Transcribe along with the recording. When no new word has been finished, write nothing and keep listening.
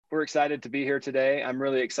we're excited to be here today. I'm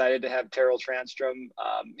really excited to have Terrell Transtrom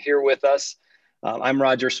here with us. I'm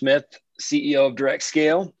Roger Smith, CEO of Direct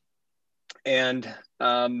Scale. And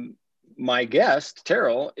my guest,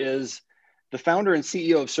 Terrell, is the founder and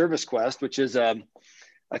CEO of ServiceQuest, which is a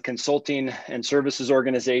consulting and services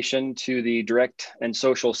organization to the direct and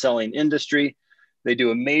social selling industry. They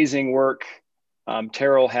do amazing work.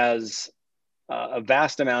 Terrell has a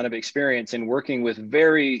vast amount of experience in working with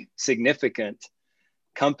very significant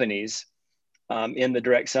companies in the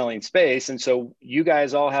direct selling space. And so you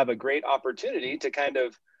guys all have a great opportunity to kind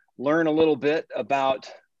of learn a little bit about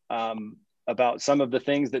some of the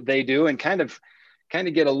things that they do and kind of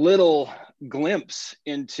get a little glimpse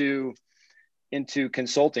into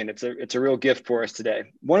consulting. It's a real gift for us today.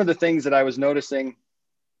 One of the things that I was noticing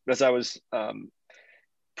as I was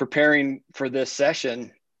preparing for this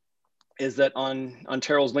session is that on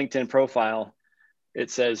Terrell's LinkedIn profile,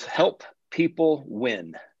 it says, "Help people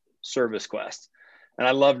win, ServiceQuest." And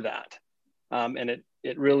I loved that. And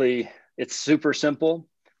it's super simple,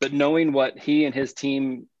 but knowing what he and his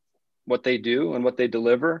team, what they do and what they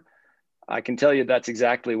deliver, I can tell you that's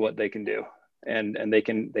exactly what they can do. And they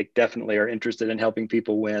definitely are interested in helping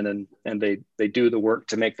people win, and they do the work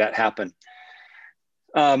to make that happen.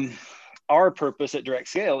 Our purpose at Direct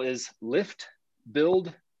Scale is lift,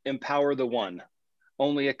 build, empower the one.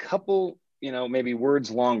 Only a couple, maybe words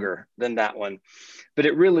longer than that one, but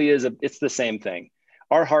it really is it's the same thing.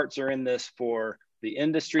 Our hearts are in this for the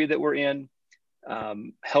industry that we're in,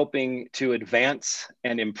 helping to advance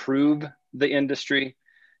and improve the industry,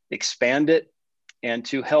 expand it, and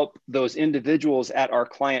to help those individuals at our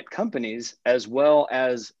client companies, as well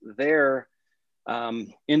as their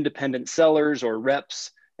independent sellers or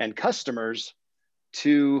reps and customers,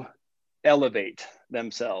 to elevate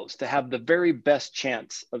themselves, to have the very best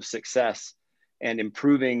chance of success and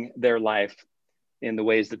improving their life in the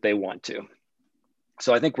ways that they want to.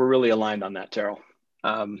 So I think we're really aligned on that, Terrell,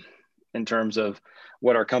 in terms of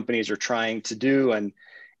what our companies are trying to do and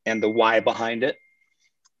the why behind it.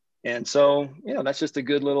 And so, that's just a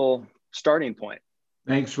good little starting point.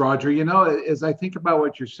 Thanks, Roger. As I think about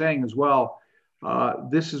what you're saying as well,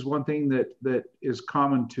 this is one thing that is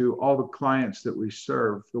common to all the clients that we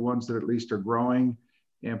serve, the ones that at least are growing,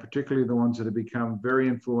 and particularly the ones that have become very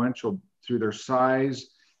influential through their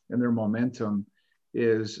size and their momentum,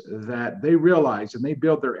 is that they realize and they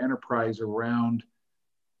build their enterprise around,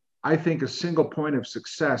 I think, a single point of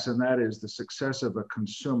success, and that is the success of a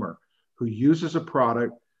consumer who uses a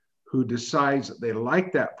product, who decides that they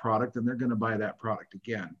like that product and they're going to buy that product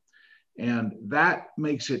again. And that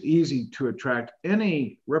makes it easy to attract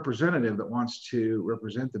any representative that wants to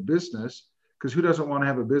represent the business, because who doesn't want to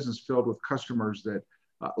have a business filled with customers that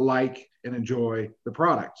like and enjoy the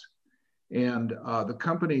products? And the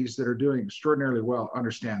companies that are doing extraordinarily well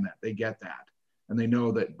understand that. They get that. And they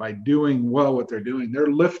know that by doing well what they're doing, they're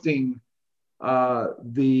lifting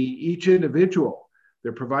each individual.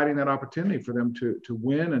 They're providing that opportunity for them to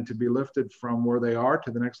win and to be lifted from where they are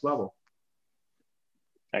to the next level.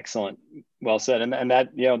 Excellent. Well said. And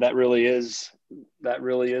that, that really is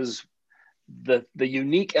the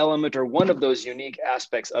unique element, or one of those unique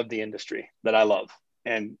aspects of the industry that I love.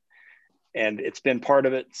 And it's been part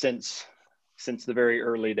of it since the very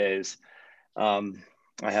early days. I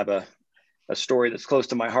have a story that's close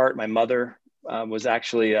to my heart. My mother was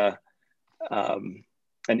actually an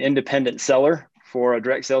independent seller for a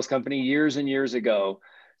direct sales company years and years ago.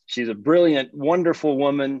 She's a brilliant, wonderful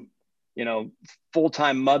woman,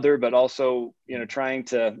 full-time mother, but also, trying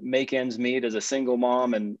to make ends meet as a single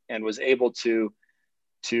mom, and was able to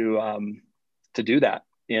do that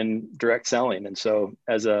in direct selling. And so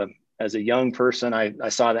as a young person, I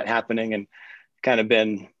saw that happening and kind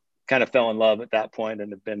of fell in love at that point,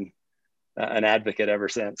 and have been an advocate ever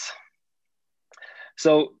since.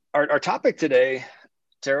 So our topic today,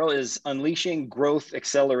 Terrell, is unleashing growth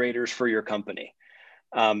accelerators for your company.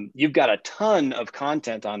 You've got a ton of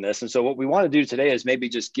content on this. And so what we want to do today is maybe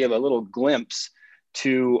just give a little glimpse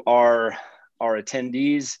to our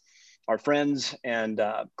attendees, our friends and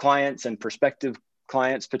clients and prospective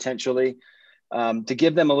clients potentially, to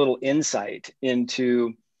give them a little insight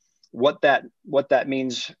into what that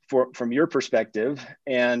means from your perspective,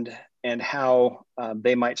 and how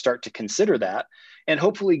they might start to consider that, and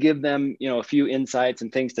hopefully give them a few insights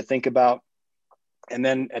and things to think about. And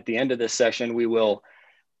then at the end of this session, we'll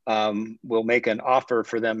make an offer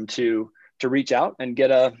for them to reach out and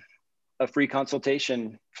get a free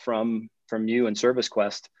consultation from you and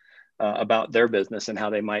ServiceQuest about their business and how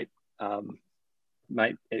they might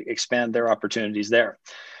expand their opportunities there.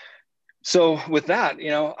 So with that,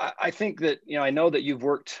 I think that, I know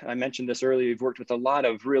that I mentioned this earlier, you've worked with a lot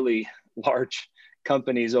of really large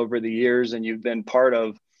companies over the years, and you've been part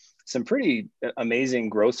of some pretty amazing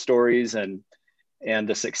growth stories and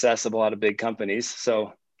the success of a lot of big companies.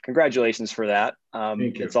 So congratulations for that.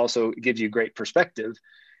 Thank you. It's also gives you great perspective.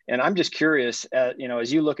 And I'm just curious,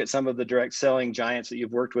 as you look at some of the direct selling giants that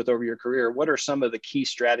you've worked with over your career, what are some of the key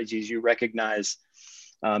strategies you recognize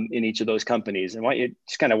in each of those companies? And why don't you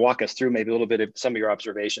just kind of walk us through maybe a little bit of some of your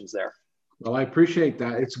observations there? Well, I appreciate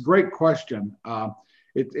that. It's a great question.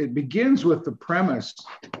 It begins with the premise,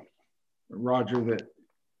 Roger, that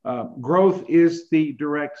growth is the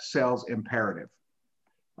direct sales imperative.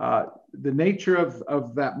 The nature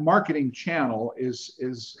of that marketing channel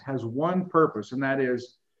has one purpose, and that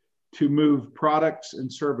is to move products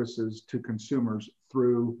and services to consumers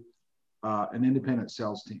through an independent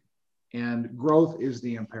sales team. And growth is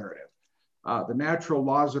the imperative. The natural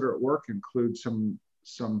laws that are at work include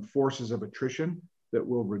some forces of attrition that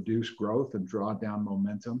will reduce growth and draw down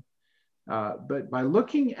momentum. But by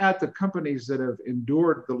looking at the companies that have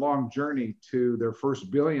endured the long journey to their first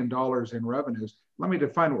 $1 billion in revenues, let me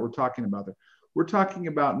define what we're talking about there. We're talking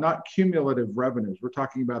about not cumulative revenues. We're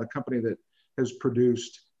talking about a company that has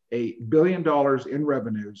produced $1 billion in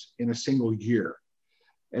revenues in a single year.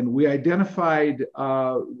 And we identified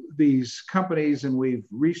these companies, and we've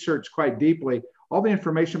researched quite deeply. All the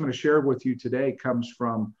information I'm going to share with you today comes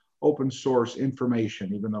from open source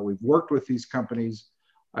information. Even though we've worked with these companies,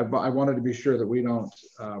 I wanted to be sure that we don't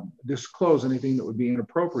disclose anything that would be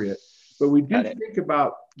inappropriate. But we do think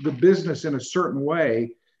about the business in a certain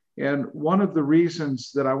way. And one of the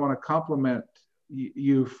reasons that I want to compliment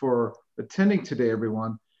you for attending today,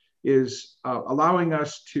 everyone, is allowing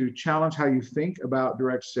us to challenge how you think about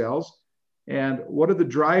direct sales and what are the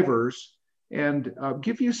drivers, and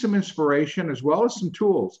give you some inspiration as well as some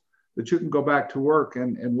tools that you can go back to work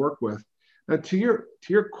and work with. Now, to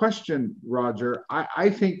your question, Roger,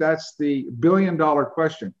 I think that's the $1 billion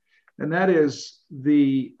question, and that is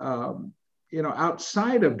the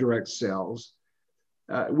outside of direct sales.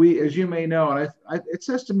 As you may know, and it's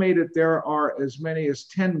estimated there are as many as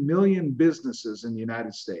 10 million businesses in the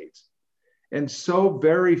United States. And so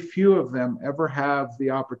very few of them ever have the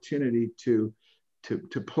opportunity to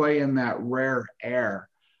play in that rare air.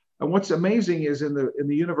 And what's amazing is in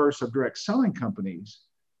the universe of direct selling companies,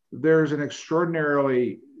 there's an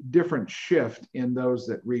extraordinarily different shift in those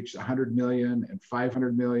that reach 100 million and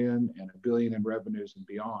 500 million and $1 billion in revenues and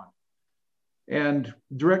beyond. And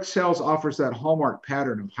direct sales offers that hallmark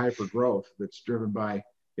pattern of hyper growth that's driven by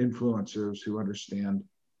influencers who understand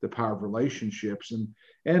the power of relationships.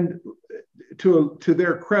 And to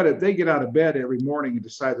their credit, they get out of bed every morning and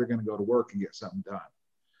decide they're going to go to work and get something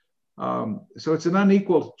done. So it's an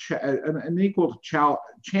unequal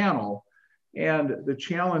channel, and the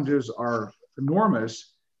challenges are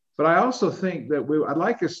enormous. But I also think that I'd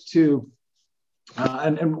like us to,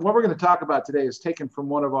 and what we're going to talk about today is taken from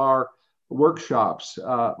one of our workshops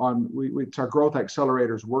it's our Growth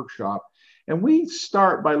Accelerators workshop. And we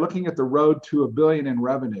start by looking at the road to $1 billion in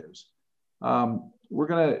revenues. We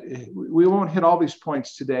won't hit all these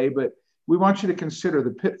points today, but we want you to consider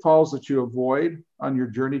the pitfalls that you avoid on your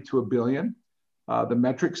journey to $1 billion, the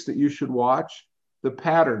metrics that you should watch, the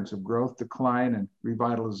patterns of growth, decline, and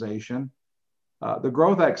revitalization, the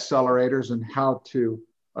growth accelerators and how to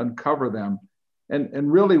uncover them.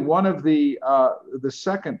 And really one of the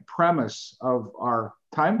second premise of our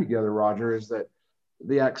time together, Roger, is that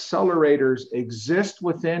the accelerators exist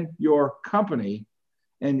within your company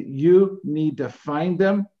and you need to find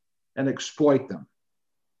them and exploit them.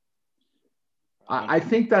 I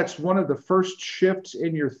think that's one of the first shifts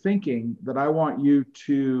in your thinking that I want you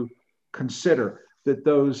to consider, that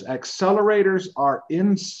those accelerators are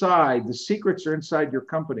inside, the secrets are inside your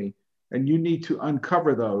company, and you need to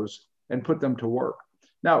uncover those and put them to work.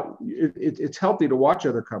 Now, it's healthy to watch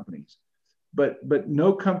other companies, but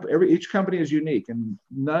each company is unique and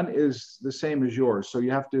none is the same as yours. So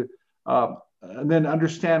you have to and then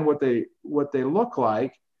understand what they look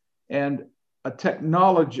like, and a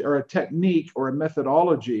technology or a technique or a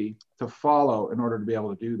methodology to follow in order to be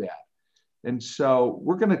able to do that. And so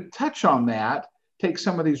we're going to touch on that, take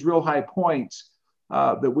some of these real high points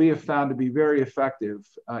that we have found to be very effective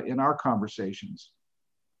in our conversations.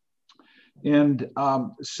 And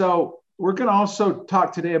so we're going to also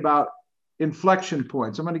talk today about inflection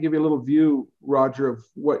points. I'm going to give you a little view, Roger, of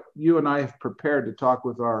what you and I have prepared to talk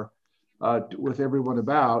with with everyone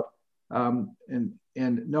about, and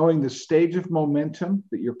knowing the stage of momentum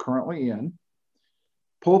that you're currently in.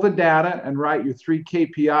 Pull the data and write your 3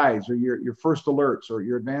 KPIs or your first alerts or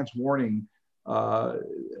your advanced warning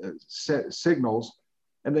signals,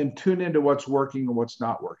 and then tune into what's working and what's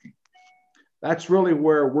not working. That's really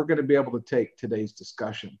where we're going to be able to take today's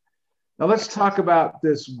discussion. Now let's talk about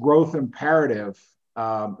this growth imperative.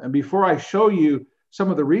 And before I show you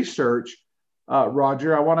some of the research,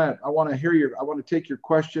 Roger, I want to take your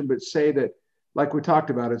question, but say that, like we talked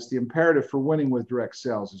about, it's the imperative for winning with direct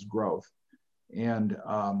sales is growth. And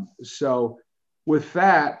so with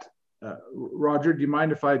that, Roger, do you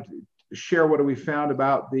mind if I share what we found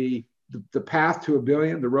about the path to $1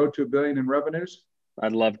 billion, the road to $1 billion in revenues?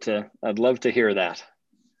 I'd love to hear that.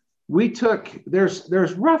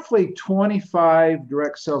 There's roughly 25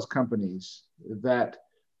 direct sales companies that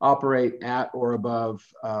operate at or above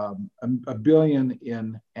 $1 billion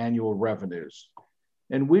in annual revenues.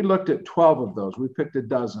 And we looked at 12 of those. We picked a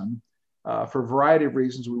dozen for a variety of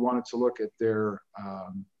reasons. We wanted to look at the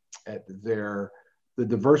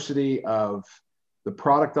diversity of the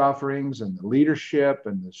product offerings and the leadership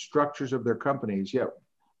and the structures of their companies, yet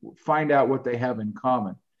find out what they have in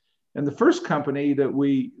common. And the first company that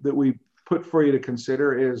we put for you to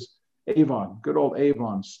consider is Avon. Good old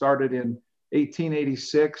Avon started in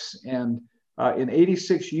 1886, and in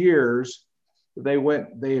 86 years,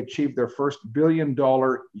 they achieved their first $1 billion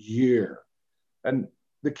year. And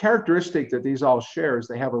the characteristic that these all share is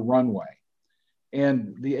they have a runway.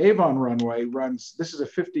 And the Avon runway runs, this is a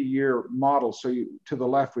 50-year model. So to the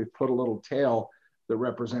left, we've put a little tail that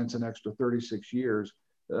represents an extra 36 years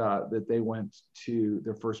that they went to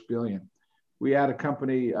their first billion. We had a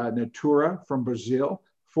company, Natura from Brazil,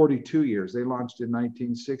 42 years. They launched in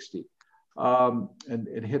 1960 and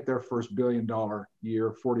it hit their first $1 billion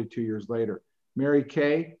year 42 years later. Mary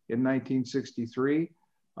Kay in 1963,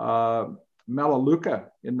 Melaleuca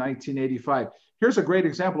in 1985. Here's a great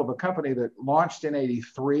example of a company that launched in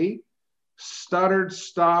 83, stuttered,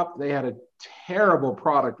 stopped. They had a terrible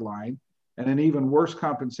product line and an even worse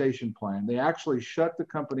compensation plan. They actually shut the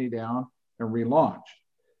company down and relaunched.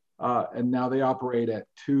 And now they operate at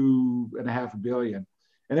 $2.5 billion.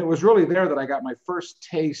 And it was really there that I got my first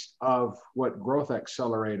taste of what growth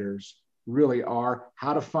accelerators really are,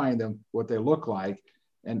 how to find them, what they look like,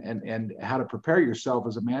 and how to prepare yourself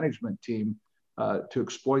as a management team to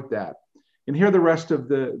exploit that. And here are the rest of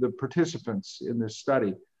the participants in this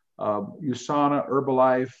study. USANA,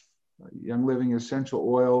 Herbalife, Young Living Essential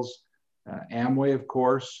Oils, Amway, of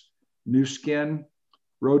course, Nu Skin,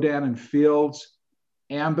 Rodan and Fields,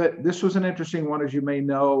 Ambit. This was an interesting one, as you may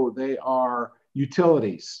know. They are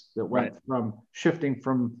utilities that went from shifting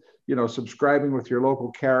from, subscribing with your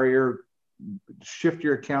local carrier, shift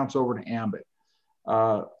your accounts over to Ambit.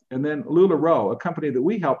 And then LuLaRoe, a company that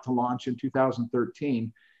we helped to launch in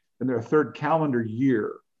 2013 in their third calendar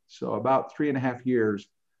year. So about 3.5 years,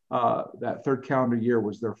 that third calendar year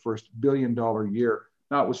was their first $1 billion year,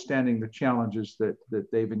 notwithstanding the challenges that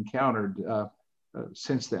they've encountered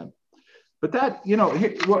since then. But that,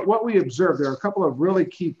 what we observed, there are a couple of really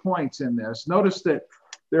key points in this. Notice that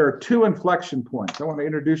there are two inflection points. I want to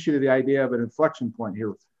introduce you to the idea of an inflection point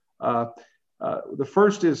here. The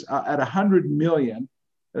first is at 100 million.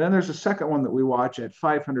 And then there's a second one that we watch at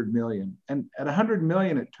 500 million. And at 100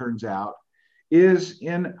 million, it turns out, is,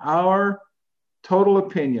 in our total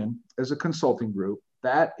opinion as a consulting group,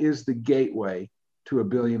 that is the gateway to $1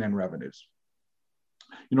 billion in revenues.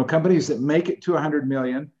 Companies that make it to 100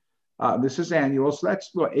 million, this is annual, so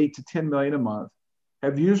that's about 8 to 10 million a month,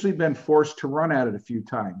 have usually been forced to run at it a few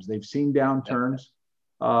times. They've seen downturns.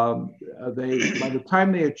 By the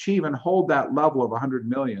time they achieve and hold that level of 100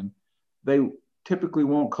 million, they typically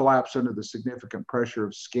won't collapse under the significant pressure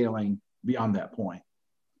of scaling beyond that point.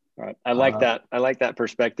 Right. I like that. I like that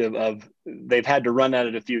perspective of they've had to run at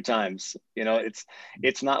it a few times.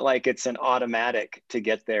 It's not like it's an automatic to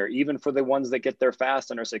get there. Even for the ones that get there fast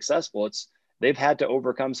and are successful, they've had to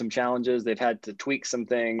overcome some challenges. They've had to tweak some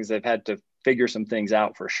things. They've had to figure some things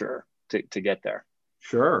out for sure to get there.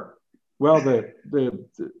 Sure. Well, the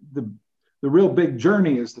real big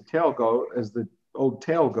journey, as the old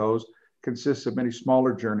tale goes, consists of many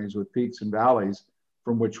smaller journeys with peaks and valleys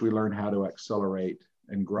from which we learn how to accelerate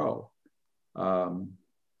and grow.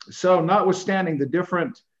 So notwithstanding the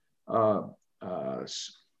different, the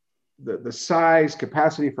size,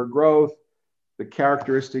 capacity for growth, the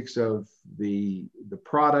characteristics of the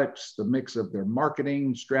products, the mix of their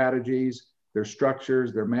marketing strategies, their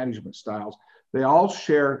structures, their management styles, they all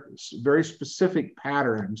share very specific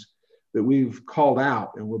patterns that we've called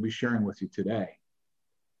out and we'll be sharing with you today.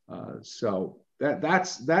 So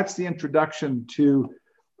that's the introduction to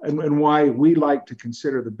and why we like to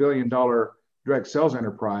consider the $1 billion direct sales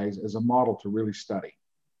enterprise as a model to really study.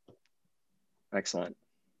 Excellent.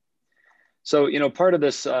 So, part of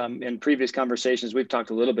this, in previous conversations, we've talked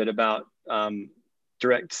a little bit about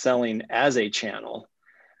direct selling as a channel,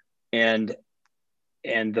 and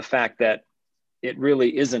the fact that it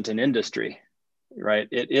really isn't an industry, right?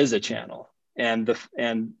 It is a channel. And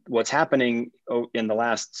what's happening in the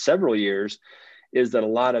last several years is that a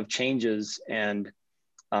lot of changes and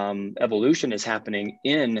evolution is happening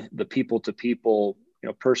in the people-to-people,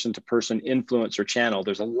 person-to-person influencer channel.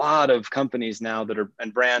 There's a lot of companies now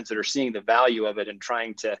and brands that are seeing the value of it and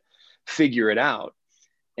trying to figure it out.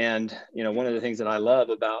 And one of the things that I love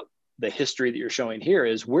about the history that you're showing here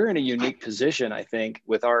is we're in a unique position, I think,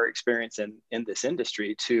 with our experience in this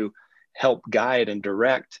industry to help guide and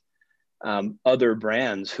direct other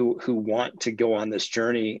brands who want to go on this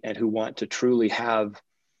journey and who want to truly have,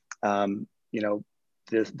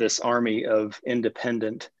 this army of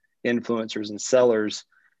independent influencers and sellers,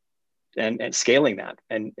 and scaling that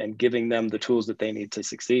and giving them the tools that they need to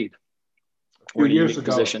succeed. We're in a unique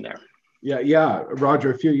position there. Yeah,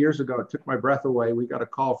 Roger, a few years ago, it took my breath away. We got a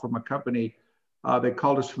call from a company. They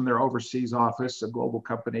called us from their overseas office, a global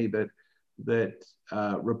company that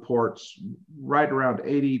reports right around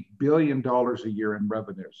 $80 billion a year in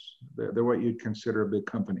revenues. They're what you'd consider a big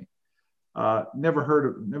company. Never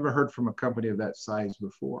heard from a company of that size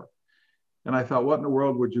before. And I thought, what in the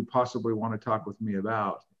world would you possibly want to talk with me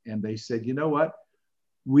about? And they said, you know what?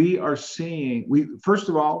 First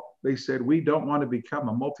of all, they said, we don't want to become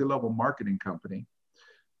a multi-level marketing company.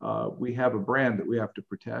 We have a brand that we have to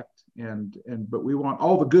protect, but we want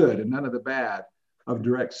all the good and none of the bad of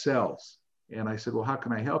direct sales. And I said, well, how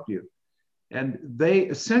can I help you? And they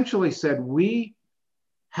essentially said, we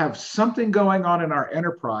have something going on in our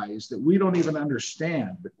enterprise that we don't even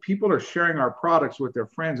understand, but people are sharing our products with their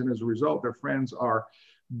friends. And as a result, their friends are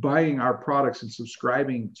buying our products and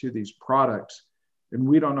subscribing to these products. And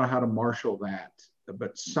we don't know how to marshal that,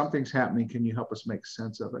 but something's happening. Can you help us make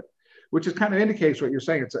sense of it? Which is kind of indicates what you're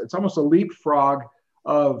saying. It's almost a leapfrog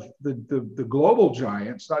of the global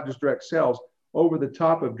giants, not just direct sales, over the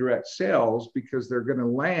top of direct sales, because they're going to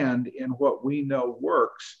land in what we know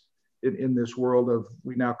works in this world of,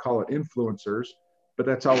 we now call it influencers, but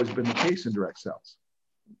that's always been the case in direct sales.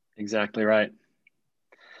 Exactly right.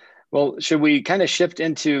 Well, should we kind of shift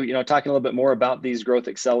into, talking a little bit more about these growth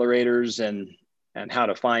accelerators and how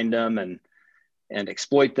to find them and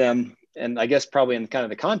exploit them? And I guess probably in kind of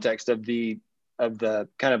the context of the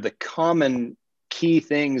kind of the common key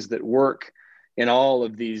things that work in all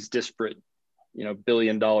of these disparate,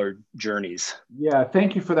 billion-dollar journeys. Yeah,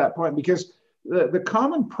 thank you for that point, because the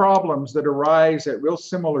common problems that arise at real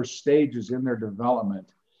similar stages in their development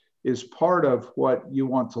is part of what you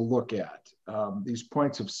want to look at. These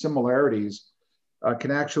points of similarities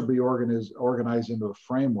can actually be organized into a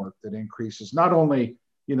framework that increases not only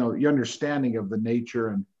your understanding of the nature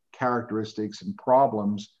and characteristics and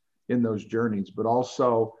problems in those journeys, but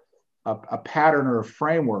also a pattern or a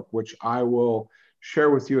framework, which I will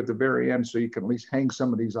share with you at the very end, so you can at least hang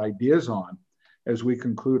some of these ideas on as we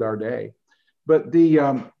conclude our day. But the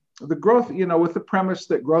growth, with the premise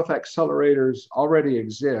that growth accelerators already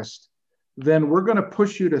exist, then we're going to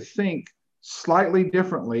push you to think slightly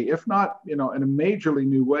differently, if not, in a majorly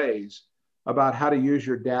new ways, about how to use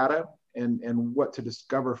your data and what to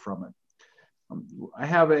discover from it. I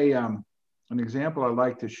have an example I'd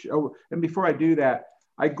like to show. And before I do that,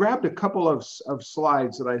 I grabbed a couple of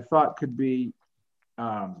slides that I thought could be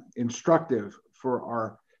instructive for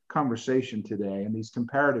our conversation today, and these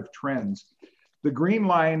comparative trends. The green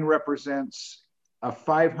line represents a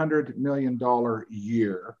 $500 million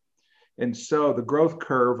year. And so the growth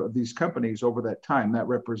curve of these companies over that time, that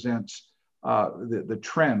represents the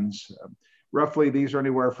trends. Roughly, these are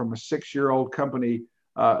anywhere from a 6-year-old company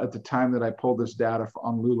at the time that I pulled this data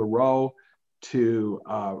on LuLaRoe to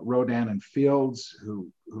Rodan and Fields,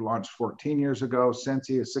 who launched 14 years ago,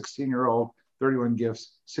 Scentsy, a 16-year-old, 31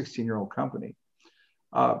 Gifts, 16-year-old company.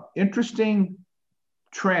 Interesting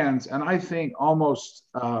trends, and I think almost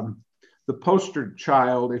the poster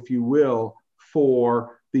child, if you will,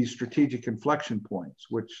 for these strategic inflection points,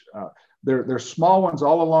 which they're small ones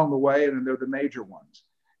all along the way, and then they're the major ones.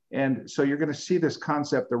 And so you're going to see this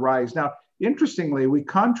concept arise. Now, interestingly, we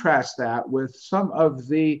contrast that with some of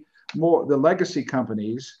the legacy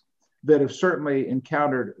companies that have certainly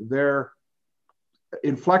encountered their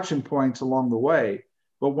inflection points along the way.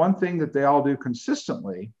 But one thing that they all do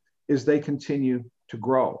consistently is they continue to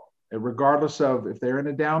grow. And regardless of if they're in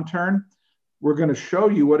a downturn, we're going to show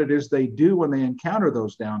you what it is they do when they encounter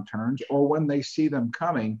those downturns or when they see them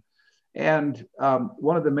coming. And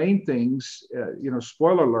one of the main things,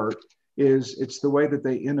 spoiler alert, is it's the way that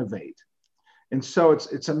they innovate. And so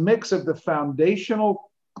it's a mix of the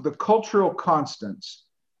foundational the cultural constants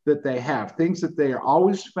that they have, things that they are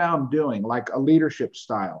always found doing, like a leadership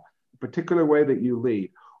style, a particular way that you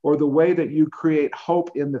lead, or the way that you create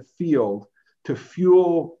hope in the field to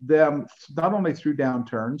fuel them not only through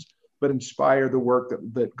downturns, but inspire the work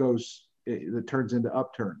that turns into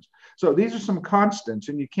upturns. So these are some constants,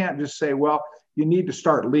 and you can't just say, well, you need to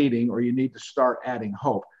start leading or you need to start adding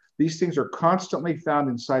hope. These things are constantly found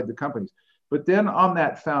inside the companies. But then on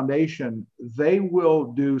that foundation, they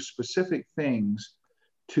will do specific things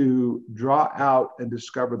to draw out and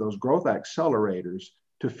discover those growth accelerators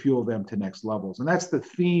to fuel them to next levels. And that's the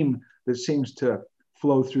theme that seems to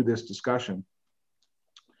flow through this discussion.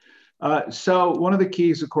 So one of the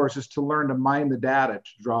keys, of course, is to learn to mine the data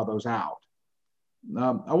to draw those out.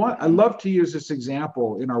 I love to use this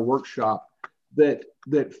example in our workshop that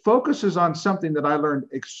focuses on something that I learned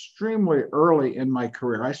extremely early in my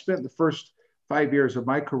career. I spent the first 5 years of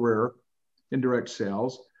my career in direct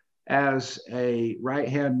sales as a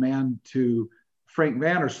right-hand man to Frank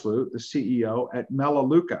Vandersloot, the CEO at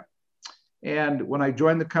Melaleuca. And when I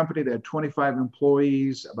joined the company, they had 25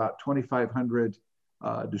 employees, about 2,500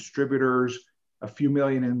 distributors, a few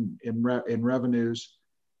million in revenues.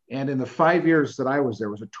 And in the 5 years that I was there,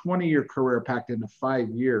 it was a 20-year career packed into 5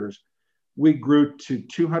 years. We grew to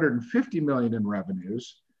 250 million in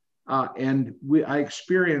revenues. And I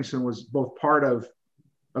experienced and was both part of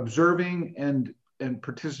observing and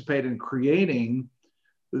participate in creating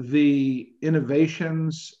the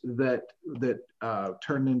innovations that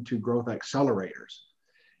turned into growth accelerators.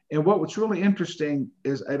 And what was really interesting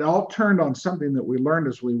is it all turned on something that we learned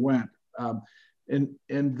as we went. And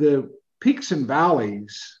the peaks and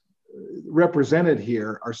valleys represented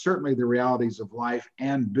here are certainly the realities of life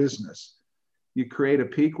and business. You create a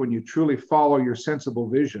peak when you truly follow your sensible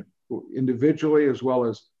vision, individually as well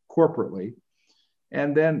as corporately.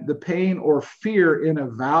 And then the pain or fear in a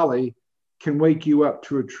valley can wake you up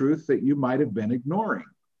to a truth that you might have been ignoring,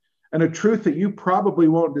 and a truth that you probably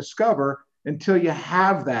won't discover until you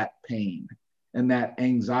have that pain and that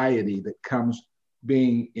anxiety that comes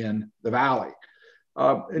being in the valley.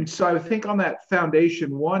 And so I think on that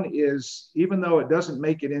foundation, one is, even though it doesn't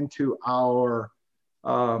make it into our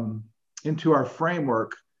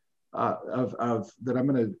framework of that I'm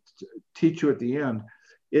going to teach you at the end,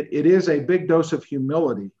 it is a big dose of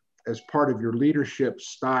humility as part of your leadership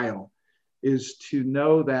style, is to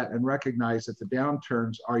know that and recognize that the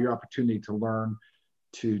downturns are your opportunity to learn,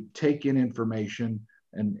 to take in information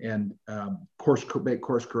and make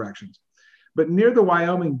course corrections. But near the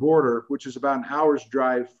Wyoming border, which is about an hour's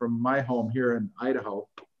drive from my home here in Idaho,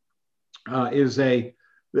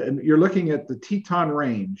 you're looking at the Teton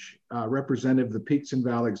Range, representative of the peaks and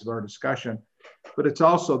valleys of our discussion. But it's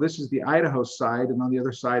also, this is the Idaho side, and on the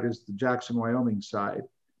other side is the Jackson, Wyoming side.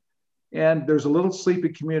 And there's a little sleepy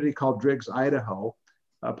community called Driggs, Idaho.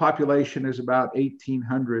 Population is about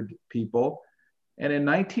 1,800 people. And in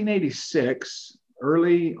 1986,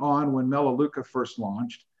 early on when Melaleuca first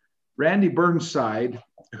launched, Randy Burnside,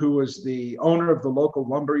 who was the owner of the local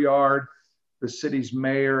lumber yard, the city's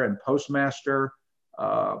mayor and postmaster,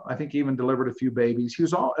 I think he even delivered a few babies. He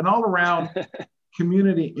was an all-around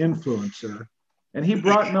community influencer. And he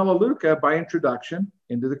brought Melaleuca by introduction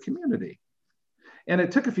into the community. And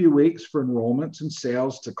it took a few weeks for enrollments and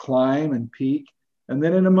sales to climb and peak. And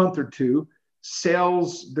then in a month or two,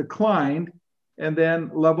 sales declined and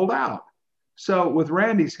then leveled out. So with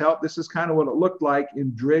Randy's help, this is kind of what it looked like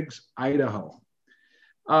in Driggs, Idaho.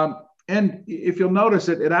 And if you'll notice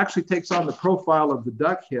it actually takes on the profile of the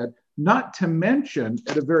duck head, not to mention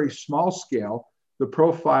at a very small scale, the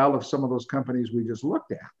profile of some of those companies we just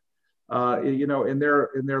looked at, in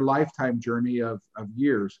their lifetime journey of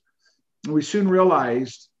years. We soon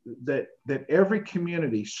realized that every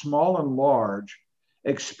community, small and large,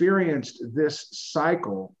 experienced this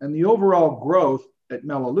cycle, and the overall growth at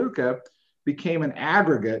Melaleuca became an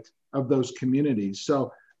aggregate of those communities.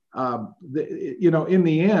 So, in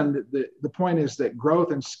the end, the point is that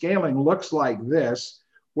growth and scaling looks like this,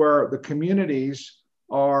 where the communities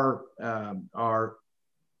are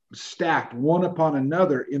stacked one upon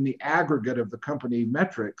another in the aggregate of the company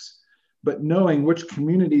metrics, but knowing which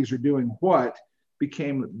communities are doing what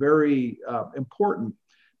became very important,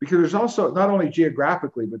 because there's also not only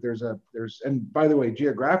geographically, but and by the way,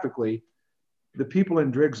 geographically, the people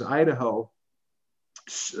in Driggs, Idaho,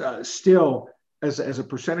 still as a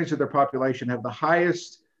percentage of their population have the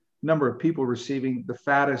highest number of people receiving the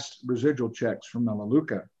fattest residual checks from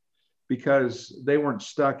Melaleuca, because they weren't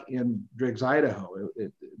stuck in Driggs, Idaho.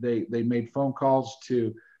 They made phone calls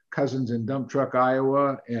to cousins in Dump Truck,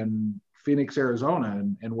 Iowa, and Phoenix, Arizona,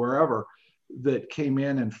 and wherever, that came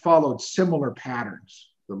in and followed similar patterns,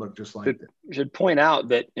 that look just like that. Should point out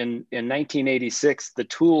that in 1986, the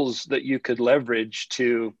tools that you could leverage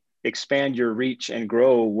to expand your reach and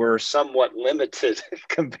grow were somewhat limited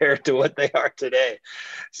compared to what they are today.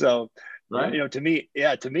 So, right. To me,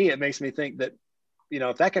 it makes me think that,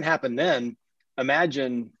 if that can happen then,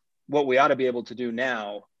 imagine what we ought to be able to do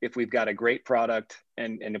now if we've got a great product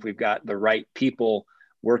and if we've got the right people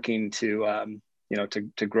working to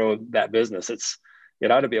grow that business. It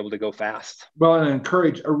ought to be able to go fast. Well, and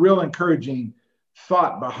a real encouraging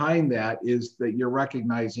thought behind that is that you're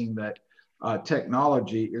recognizing that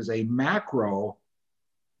technology is a macro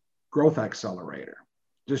growth accelerator.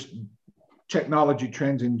 Just technology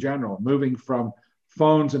trends in general, moving from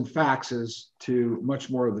phones and faxes to much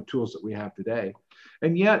more of the tools that we have today.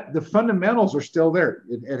 And yet the fundamentals are still there.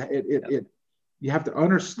 You have to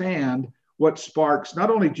understand what sparks not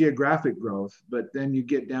only geographic growth, but then you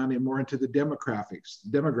get down more into the demographics,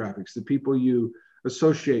 the people you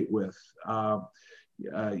associate with.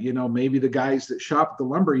 Maybe the guys that shop at the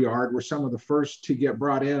lumber yard were some of the first to get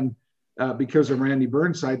brought in because of Randy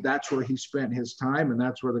Burnside. That's where he spent his time, and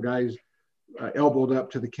that's where the guys elbowed up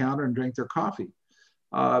to the counter and drank their coffee.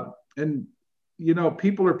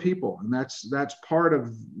 People are people, and that's part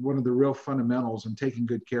of one of the real fundamentals, and taking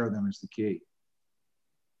good care of them is the key.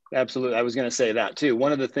 Absolutely. I was going to say that too.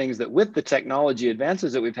 One of the things that with the technology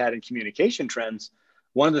advances that we've had in communication trends,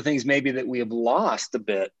 one of the things maybe that we have lost a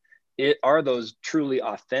bit are those truly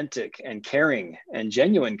authentic and caring and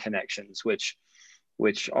genuine connections, which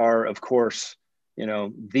are, of course,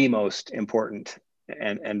 the most important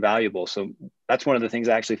and valuable. So that's one of the things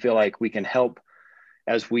I actually feel like we can help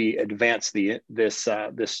as we advance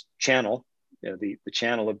this channel, the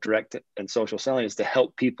channel of direct and social selling, is to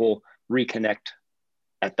help people reconnect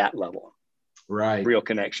at that level, right? Real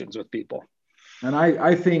connections with people. And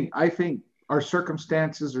I think our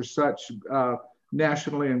circumstances are such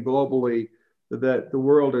nationally and globally that the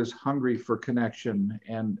world is hungry for connection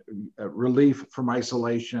and relief from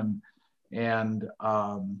isolation. And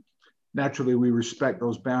naturally, we respect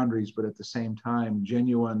those boundaries, but at the same time,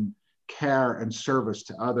 genuine care and service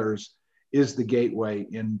to others is the gateway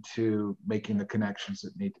into making the connections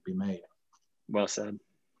that need to be made. Well said.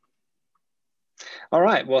 All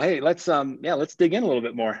right. Well, hey, let's dig in a little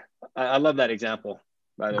bit more. I love that example,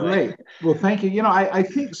 by the way. Great. Well, thank you. I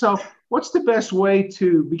think so. What's the best way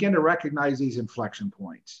to begin to recognize these inflection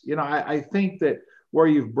points? I think that where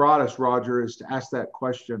you've brought us, Roger, is to ask that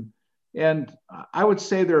question. And I would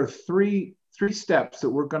say there are three steps that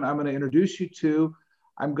I'm going to introduce you to.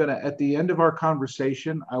 At the end of our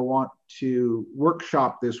conversation, I want to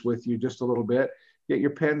workshop this with you just a little bit. Get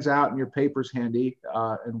your pens out and your papers handy,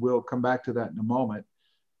 and we'll come back to that in a moment.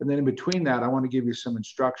 And then in between that, I want to give you some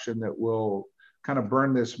instruction that will kind of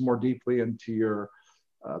burn this more deeply into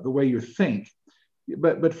the way you think.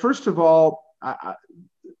 But first of all,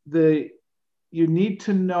 you need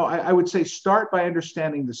to know, I would say start by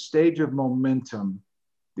understanding the stage of momentum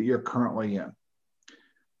that you're currently in.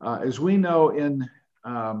 As we know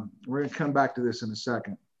we're going to come back to this in a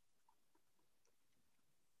second.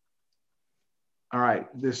 All right,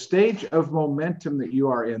 the stage of momentum that you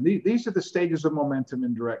are in. These are the stages of momentum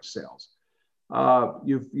in direct sales.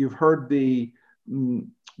 You've heard the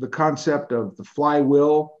concept of the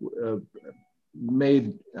flywheel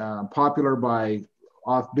made popular by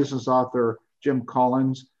business author Jim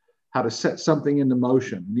Collins, how to set something into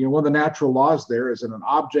motion. One of the natural laws there is that an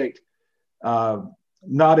object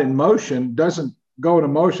not in motion doesn't go into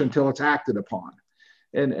motion until it's acted upon.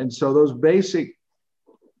 And so those basic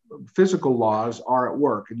physical laws are at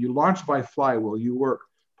work. And you launch by flywheel,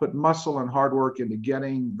 put muscle and hard work into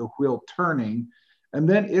getting the wheel turning, and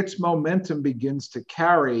then its momentum begins to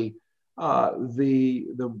carry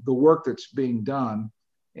the work that's being done,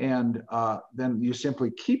 and then you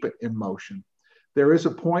simply keep it in motion. There is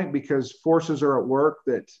a point, because forces are at work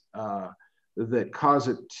that cause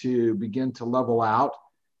it to begin to level out,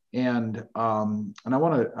 and I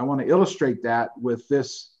want to illustrate that with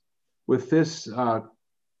this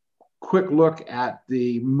quick look at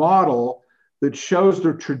the model that shows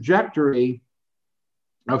the trajectory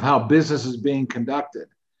of how business is being conducted,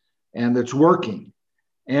 and that's working,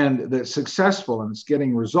 and that's successful, and it's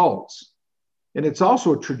getting results. And it's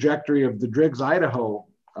also a trajectory of the Driggs, Idaho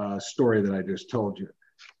story that I just told you.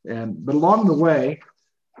 But along the way,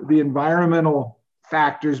 the environmental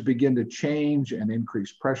factors begin to change and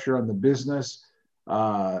increase pressure on the business.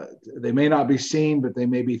 They may not be seen, but they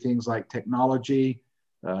may be things like technology,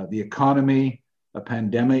 the economy, a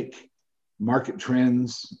pandemic, market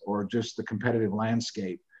trends, or just the competitive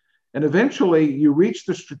landscape. And eventually you reach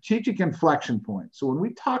the strategic inflection point. So when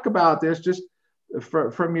we talk about this, just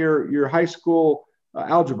from your high school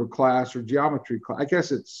algebra class or geometry class. I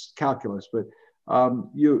guess it's calculus, but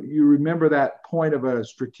you remember that point of a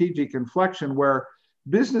strategic inflection where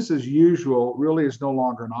business as usual really is no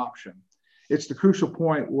longer an option. It's the crucial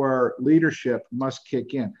point where leadership must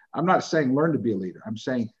kick in. I'm not saying learn to be a leader. I'm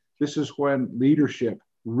saying this is when leadership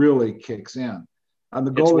really kicks in. And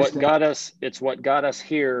the goal it's what got us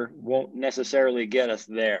here won't necessarily get us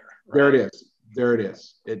there. Right? There it is. There it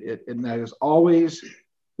is. And that is always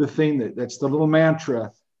the thing that's the little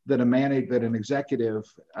mantra that an executive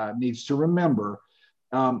needs to remember.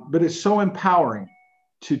 But it's so empowering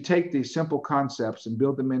to take these simple concepts and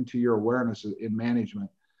build them into your awareness in management.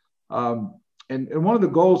 And one of the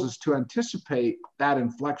goals is to anticipate that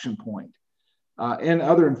inflection point and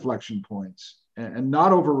other inflection points and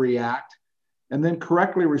not overreact, and then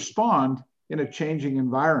correctly respond in a changing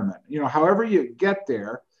environment. However you get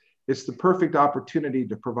there, it's the perfect opportunity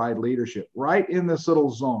to provide leadership. Right in this little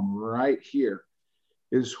zone, right here,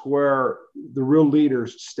 is where the real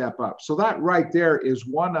leaders step up. So that right there is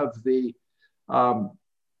one of the,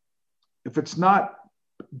 if it's not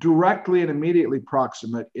directly and immediately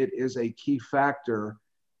proximate, it is a key factor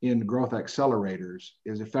in growth accelerators,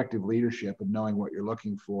 is effective leadership and knowing what you're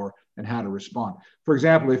looking for and how to respond. For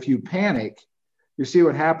example, if you panic, you see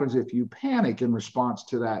what happens if you panic in response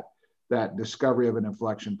to that discovery of an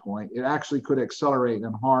inflection point. It actually could accelerate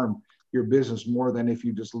and harm your business more than if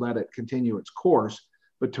you just let it continue its course.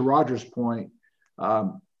 But to Roger's point,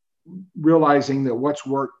 realizing that what's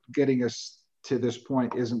worked getting us to this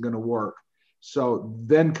point isn't going to work. So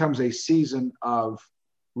then comes a season of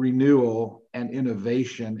renewal and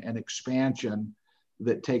innovation and expansion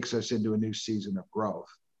that takes us into a new season of growth.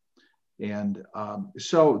 And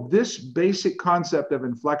so this basic concept of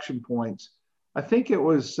inflection points, I think it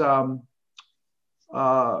was from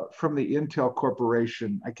the Intel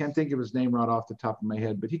Corporation. I can't think of his name right off the top of my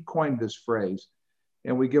head, but he coined this phrase.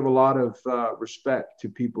 And we give a lot of respect to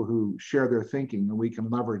people who share their thinking, and we can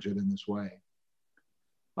leverage it in this way.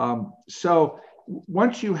 So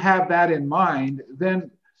once you have that in mind,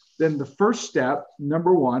 then the first step,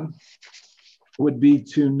 number one, would be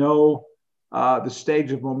to know the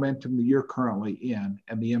stage of momentum that you're currently in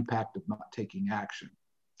and the impact of not taking action.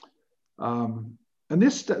 And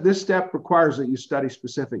this step requires that you study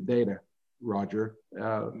specific data, Roger.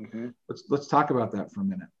 Let's talk about that for a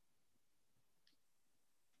minute.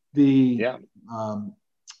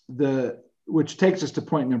 Which takes us to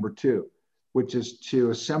point number two, which is to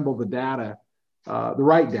assemble the data, the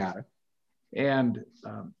right data. And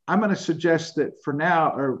I'm going to suggest that for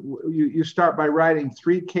now, or you start by writing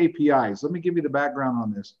 3 KPIs. Let me give you the background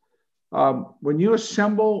on this. When you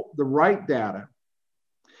assemble the right data,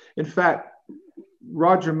 in fact,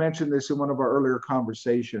 Roger mentioned this in one of our earlier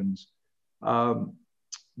conversations.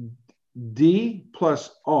 D plus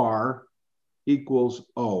R equals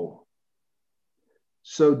O.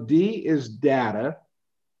 So D is data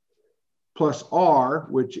plus R,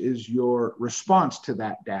 which is your response to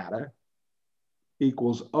that data,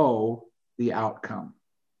 equals O, the outcome.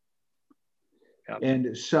 Yep.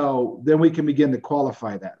 And so then we can begin to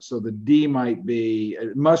qualify that. So the D must be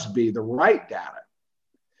the right data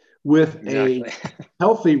with a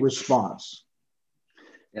healthy response.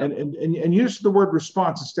 Yep. And use the word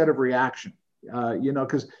response instead of reaction.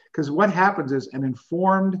 Because what happens is an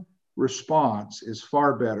informed response is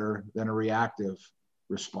far better than a reactive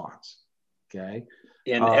response. Okay.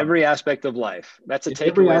 In every aspect of life. That's a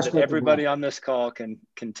takeaway that everybody on this call can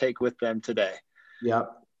take with them today.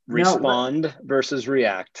 Yep. Respond versus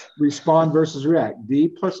react. Respond versus react. D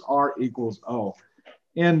plus R equals O.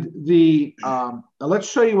 And let's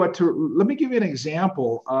show you let me give you an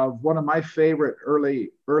example of one of my favorite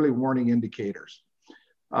early warning indicators.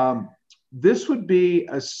 This would be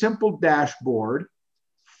a simple dashboard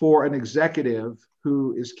for an executive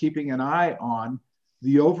who is keeping an eye on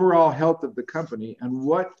the overall health of the company and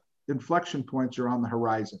what inflection points are on the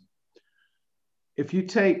horizon. If you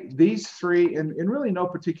take these 3 in really no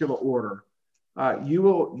particular order, you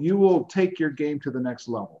will take your game to the next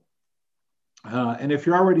level. And if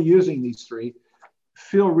you're already using these 3,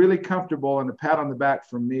 feel really comfortable, and a pat on the back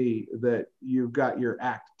from me that you've got your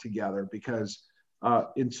act together, because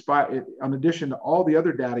in addition to all the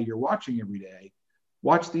other data you're watching every day,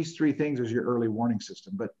 watch these 3 things as your early warning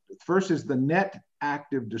system. But first is the net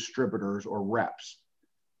active distributors, or reps.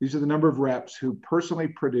 These are the number of reps who personally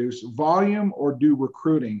produce volume or do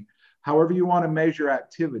recruiting. However you want to measure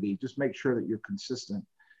activity, just make sure that you're consistent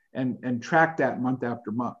and track that month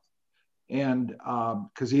after month. And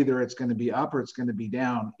because either it's going to be up or it's going to be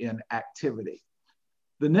down in activity.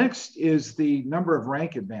 The next is the number of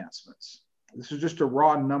rank advancements. this is just a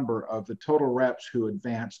raw number of the total reps who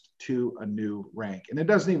advanced to a new rank. And it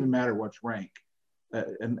doesn't even matter what's rank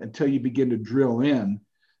until you begin to drill in.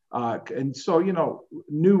 And so, you know,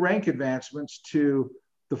 new rank advancements to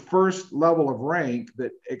the first level of rank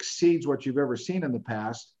that exceeds what you've ever seen in the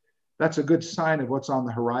past, that's a good sign of what's on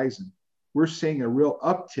the horizon. We're seeing a real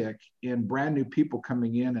uptick in brand new people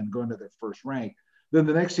coming in and going to their first rank. Then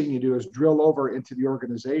the next thing you do is drill over into the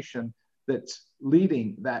organization that's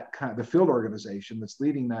leading that kind of, the field organization that's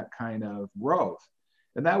leading that kind of growth.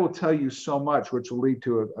 And that will tell you so much, which will lead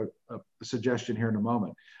to a suggestion here in a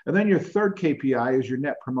moment. And then your third KPI is your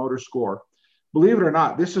net promoter score. Believe it or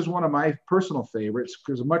not, this is one of my personal favorites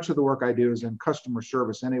because much of the work I do is in customer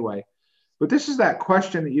service anyway. But this is that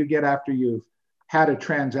question that you get after you've had a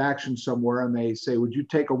transaction somewhere and they say, would you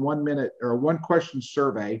take a 1 minute or a 1 question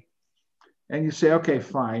survey? And you say, okay,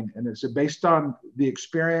 fine. And it's based on the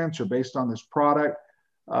experience or based on this product,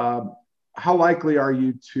 how likely are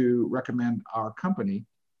you to recommend our company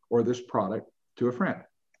or this product to a friend?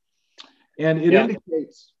 And it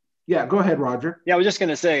indicates, yeah, go ahead, Roger. Yeah, I was just going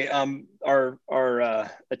to say, our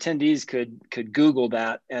attendees could Google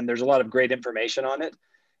that, and there's a lot of great information on it.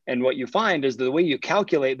 And what you find is the way you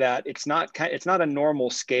calculate that, it's not a normal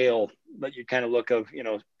scale that you kind of look of, you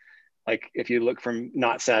know, like if you look from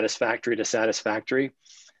not satisfactory to satisfactory.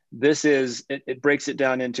 This is, it breaks it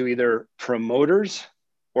down into either promoters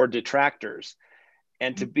or detractors.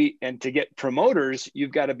 And to get promoters,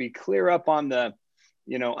 you've got to be clear up on the,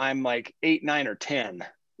 you know, I'm like 8, 9, or 10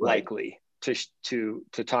 likely to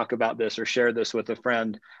talk about this or share this with a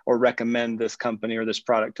friend or recommend this company or this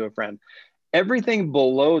product to a friend. Everything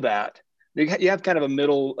below that, you have kind of a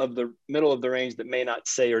middle of the range that may not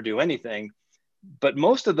say or do anything, but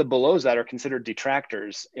most of the belows that are considered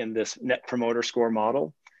detractors in this net promoter score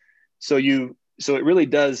model. So it really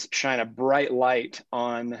does shine a bright light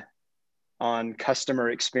on customer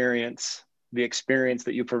experience, the experience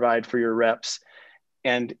that you provide for your reps,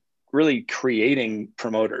 and really creating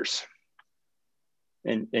promoters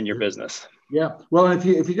in your business. Yeah. Well, if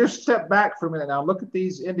you just step back for a minute now, look at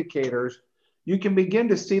these indicators, you can begin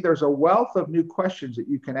to see there's a wealth of new questions that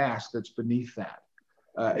you can ask that's beneath that,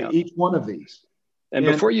 each one of these. And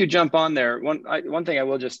before you jump on there, one thing I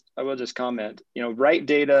will just comment, you know, right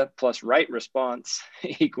data plus right response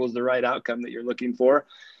equals the right outcome that you're looking for.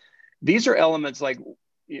 These are elements like,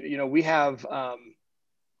 you know, we have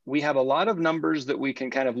a lot of numbers that we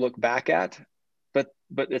can kind of look back at, but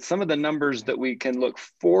it's some of the numbers that we can look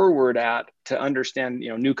forward at to understand, you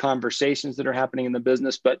know, new conversations that are happening in the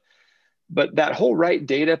business. But that whole right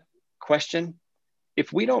data question,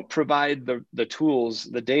 if we don't provide the tools,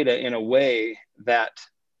 the data in a way that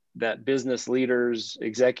business leaders,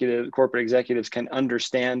 corporate executives can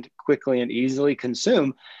understand quickly and easily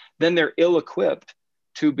consume, then they're ill-equipped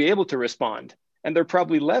to be able to respond. And they're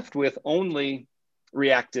probably left with only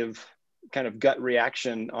reactive kind of gut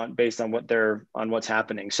reaction based on what's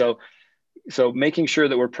happening. So making sure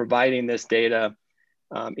that we're providing this data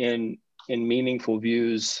in meaningful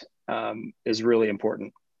views is really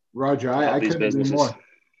important. Roger, I couldn't agree more.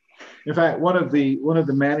 In fact, one of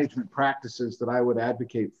the management practices that I would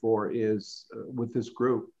advocate for is with this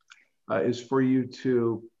group is for you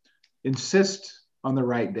to insist on the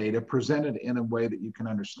right data, present it in a way that you can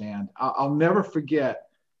understand. I'll never forget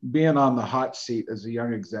being on the hot seat as a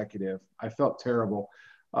young executive. I felt terrible.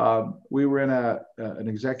 We were in an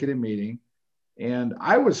executive meeting, and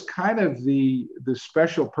I was kind of the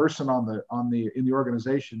special person in the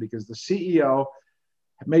organization because the CEO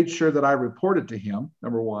made sure that I reported to him,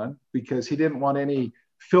 number one, because he didn't want any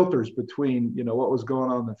filters between, you know, what was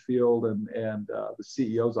going on in the field and the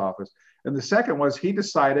CEO's office. And the second was he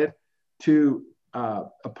decided to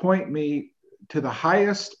appoint me to the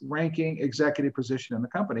highest ranking executive position in the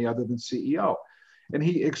company other than CEO. And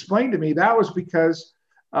he explained to me that was because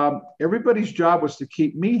everybody's job was to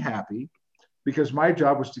keep me happy because my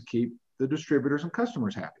job was to keep the distributors and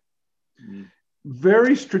customers happy. Mm-hmm.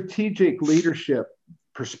 Very strategic leadership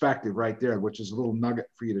perspective right there, which is a little nugget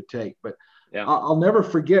for you to take. But yeah. I'll never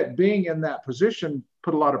forget being in that position,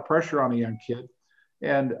 put a lot of pressure on a young kid.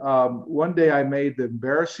 And one day I made the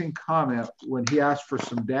embarrassing comment when he asked for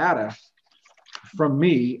some data from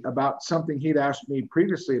me about something he'd asked me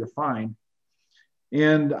previously to find.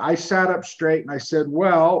 And I sat up straight and I said,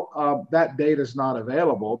 well, that data is not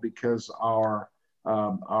available because our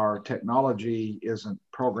technology isn't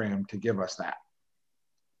programmed to give us that.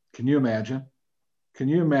 Can you imagine? Can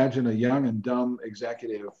you imagine a young and dumb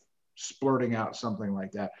executive splurting out something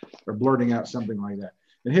like that or blurting out something like that?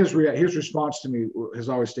 And his response to me has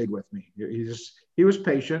always stayed with me. He was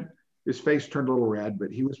patient. His face turned a little red, but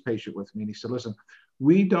he was patient with me. And he said, listen,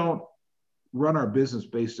 we don't run our business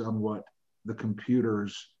based on what the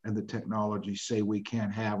computers and the technology say we can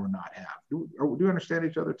have or not have. Do you understand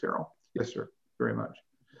each other, Terrell? Yes, sir, very much.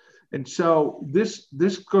 And so this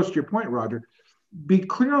goes to your point, Roger. Be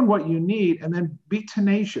clear on what you need, and then be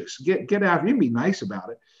tenacious. Get after. You can be nice about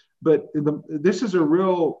it, but this is a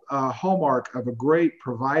real hallmark of a great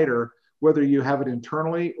provider, whether you have it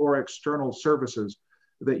internally or external services,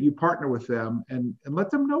 that you partner with them and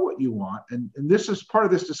let them know what you want. And this is part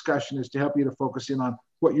of this discussion, is to help you to focus in on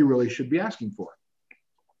what you really should be asking for.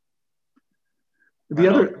 The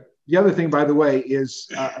other thing, by the way, is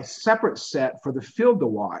a separate set for the field to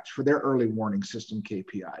watch for their early warning system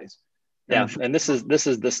KPIs. Yeah, and this is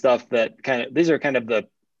the stuff that these are kind of the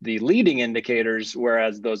leading indicators,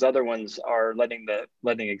 whereas those other ones are letting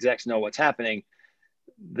execs know what's happening.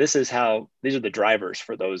 These are the drivers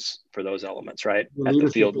for those elements, right? At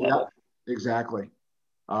the field level. Yeah, exactly.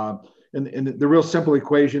 And the real simple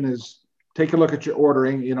equation is, take a look at your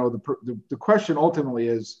ordering. You know, the question ultimately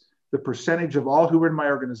is the percentage of all who are in my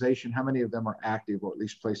organization, how many of them are active or at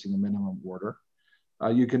least placing a minimum order.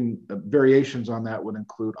 Variations on that would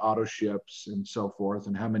include auto ships and so forth,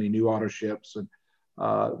 and how many new auto ships. And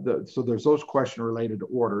so there's those questions related to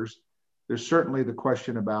orders. There's certainly the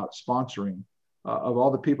question about sponsoring. Of all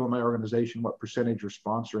the people in my organization, what percentage are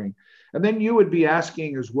sponsoring? And then you would be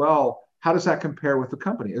asking as well, how does that compare with the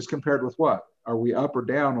company? As compared with what? Are we up or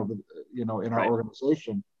down over, in our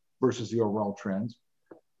organization versus the overall trends?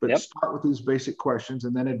 But start with these basic questions,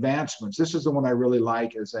 and then advancements. This is the one I really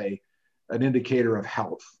like as an indicator of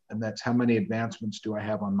health. And that's, how many advancements do I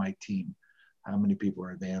have on my team? How many people are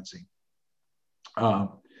advancing?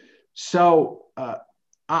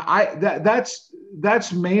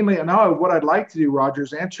 That's mainly, and now what I'd like to do, Roger,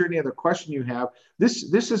 is answer any other question you have. This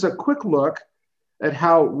is a quick look at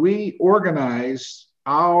how we organize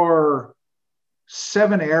our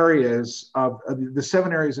 7 areas of the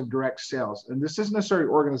 7 areas of direct sales. And this isn't necessarily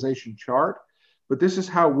an organization chart, but this is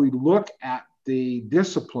how we look at the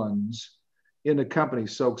disciplines in the company.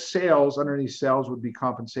 So sales, underneath sales would be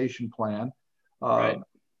compensation plan. Right.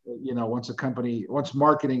 Once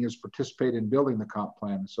marketing has participated in building the comp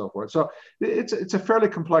plan and so forth. So it's a fairly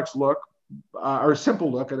complex look, or a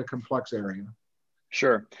simple look at a complex area.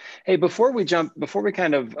 Sure. Hey, before we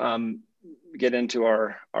kind of get into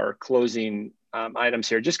our closing items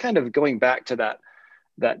here, just kind of going back to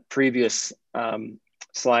that previous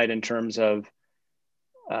slide in terms of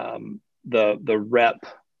the rep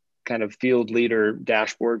kind of field leader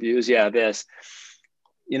dashboard views. Yeah, this.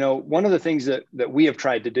 One of the things that we have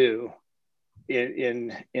tried to do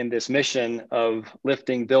in this mission of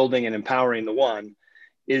lifting, building, and empowering the one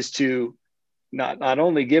is to not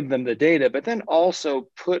only give them the data, but then also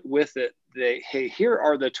put with it, hey, here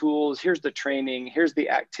are the tools, here's the training, here's the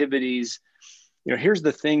activities, here's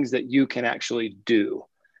the things that you can actually do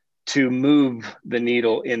to move the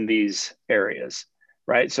needle in these areas,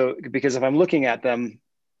 right? So, because if I'm looking at them,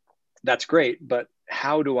 that's great, but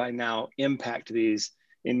how do I now impact these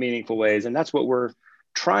in meaningful ways? And that's what we're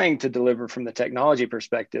trying to deliver from the technology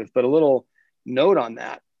perspective. But a little note on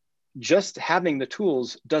that, just having the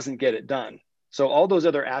tools doesn't get it done. So all those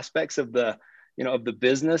other aspects of the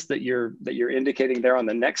business that you're indicating there on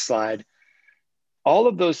the next slide, all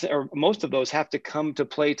of those, or most of those, have to come to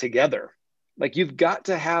play together. Like, you've got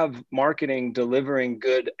to have marketing delivering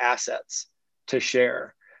good assets to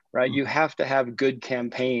share, right? You have to have good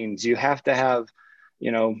campaigns. You have to have,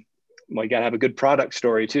 you got to have a good product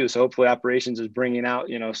story too. So hopefully operations is bringing out,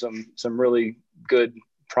 some really good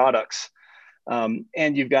products. And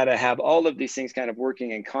you've got to have all of these things kind of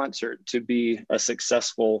working in concert to be a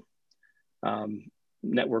successful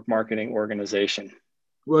network marketing organization.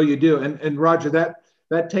 Well, you do. And Roger,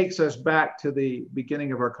 that takes us back to the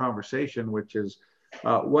beginning of our conversation, which is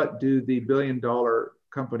what do the billion-dollar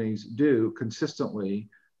companies do consistently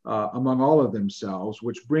among all of themselves,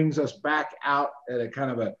 which brings us back out at a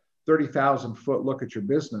kind of a 30,000-foot look at your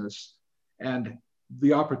business and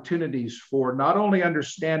the opportunities for not only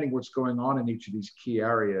understanding what's going on in each of these key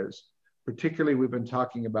areas, particularly we've been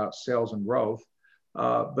talking about sales and growth,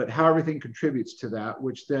 but how everything contributes to that,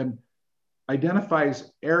 which then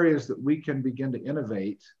identifies areas that we can begin to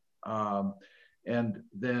innovate. And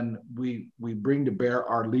then we bring to bear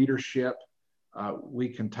our leadership. We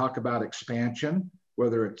can talk about expansion,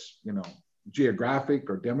 whether it's geographic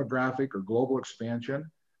or demographic or global expansion.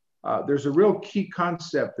 There's a real key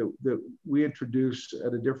concept that we introduced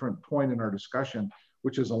at a different point in our discussion,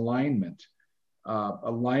 which is alignment.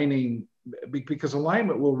 Aligning, because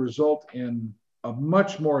alignment will result in a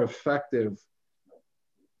much more effective,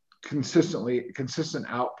 consistent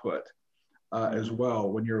output. as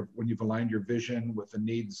well, when you've aligned your vision with the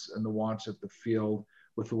needs and the wants of the field,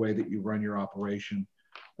 with the way that you run your operation,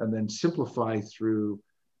 and then simplify through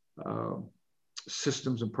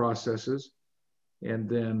systems and processes. And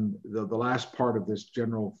then the last part of this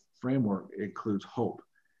general framework includes hope,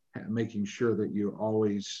 making sure that you're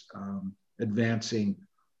always advancing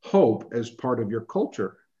hope as part of your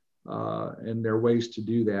culture. And there are ways to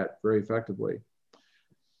do that very effectively.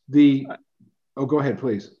 Oh, go ahead,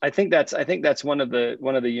 please. I think that's one of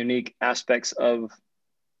the unique aspects of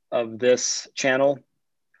this channel,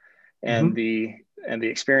 and mm-hmm. the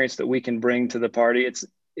experience that we can bring to the party.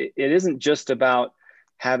 It isn't just about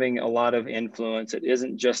having a lot of influence. It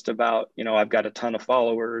isn't just about, I've got a ton of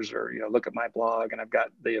followers, or, look at my blog and I've got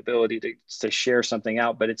the ability to share something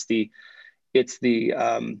out, but it's the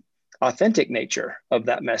authentic nature of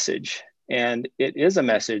that message. And it is a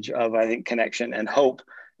message of, I think, connection and hope.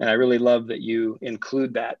 And I really love that you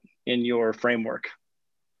include that in your framework.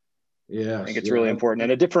 Yeah, I think it's really important,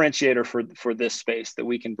 and a differentiator for this space that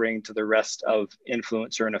we can bring to the rest of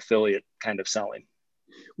influencer and affiliate kind of selling.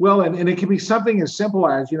 Well, and it can be something as simple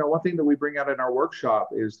as, one thing that we bring out in our workshop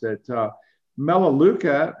is that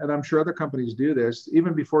Melaleuca, and I'm sure other companies do this,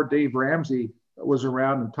 even before Dave Ramsey was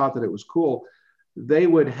around and taught that it was cool, they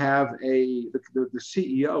would have the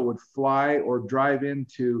CEO would fly or drive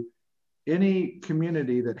into any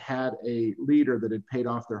community that had a leader that had paid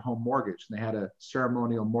off their home mortgage, and they had a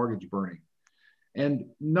ceremonial mortgage burning. And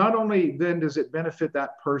not only then does it benefit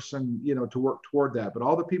that person, to work toward that, but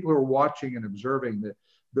all the people who are watching and observing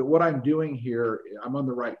that what I'm doing here, I'm on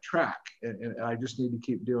the right track, and I just need to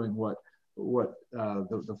keep doing what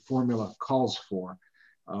the formula calls for.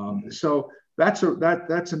 So that's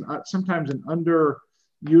sometimes an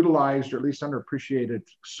underutilized, or at least underappreciated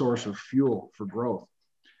source of fuel for growth.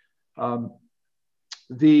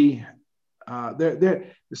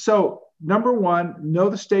 So number one, know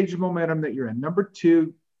the stage of momentum that you're in. Number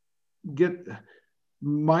two,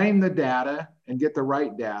 mine the data and get the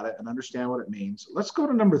right data and understand what it means. Let's go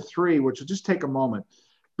to number three, which will just take a moment.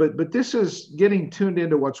 But this is getting tuned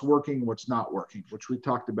into what's working and what's not working, which we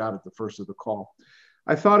talked about at the first of the call.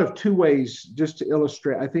 I thought of two ways just to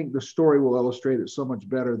illustrate. I think the story will illustrate it so much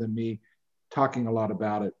better than me talking a lot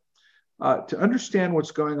about it. To understand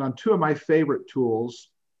what's going on, two of my favorite tools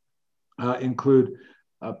include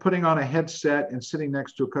putting on a headset and sitting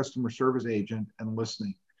next to a customer service agent and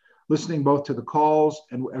listening both to the calls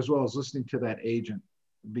and as well as listening to that agent,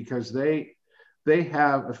 because they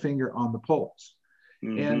have a finger on the pulse.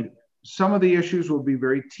 Mm-hmm. And some of the issues will be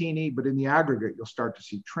very teeny, but in the aggregate, you'll start to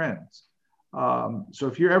see trends. So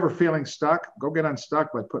if you're ever feeling stuck, go get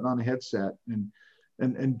unstuck by putting on a headset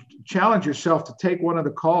and challenge yourself to take one of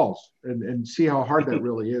the calls and see how hard that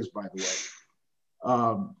really is, by the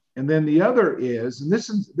way. And then the other is, and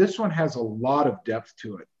this one has a lot of depth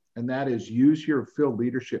to it, and that is use your field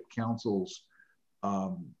leadership councils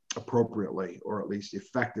appropriately, or at least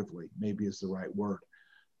effectively, maybe is the right word.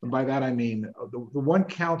 And by that, I mean, the one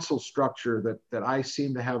council structure that I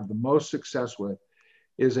seem to have the most success with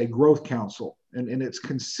is a growth council. And it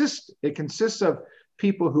consists of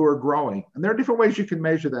people who are growing. And there are different ways you can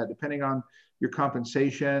measure that depending on your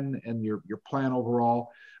compensation and your plan overall.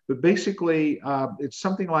 But basically, it's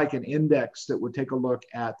something like an index that would take a look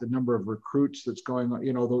at the number of recruits that's going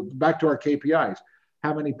on, back to our KPIs,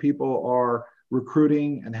 how many people are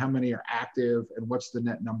recruiting and how many are active and what's the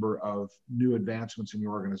net number of new advancements in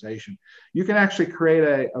your organization. You can actually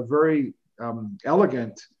create a very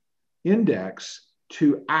elegant index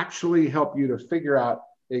to actually help you to figure out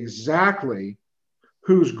exactly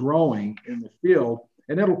who's growing in the field.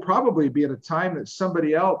 And it'll probably be at a time that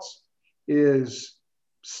somebody else is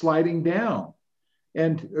sliding down.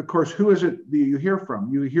 And of course, who is it that you hear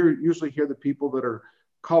from? You usually hear the people that are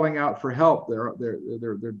calling out for help.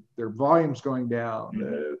 Their volume's going down.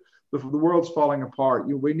 The world's falling apart.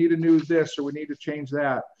 We need to do this, or we need to change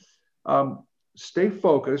that. Stay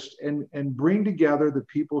focused and bring together the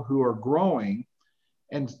people who are growing.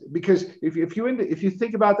 And because if you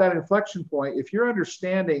think about that inflection point, if you're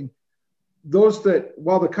understanding those that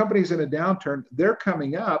while the company's in a downturn, they're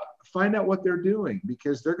coming up, find out what they're doing,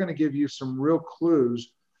 because they're going to give you some real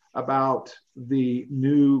clues about the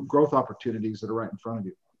new growth opportunities that are right in front of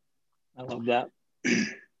you. I love that.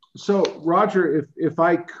 So Roger, if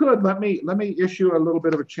I could, let me issue a little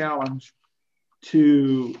bit of a challenge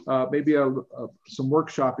to maybe some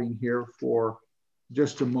workshopping here for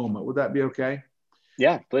just a moment. Would that be okay?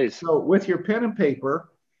 Yeah, please. So with your pen and paper,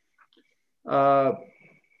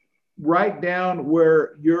 write down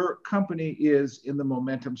where your company is in the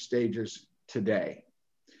momentum stages today.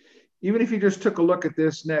 Even if you just took a look at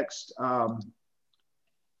this next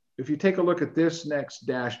if you take a look at this next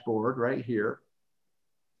dashboard right here,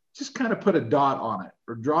 just kind of put a dot on it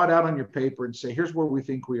or draw it out on your paper and say, here's where we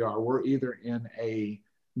think we are. We're either in a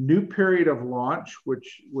new period of launch,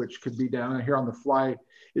 which could be down here on the fly.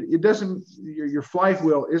 It doesn't, your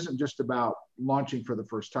flywheel isn't just about launching for the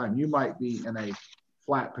first time. You might be in a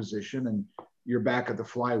flat position and you're back at the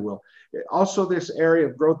flywheel. Also, this area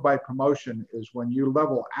of growth by promotion is when you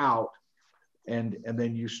level out and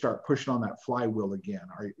then you start pushing on that flywheel again.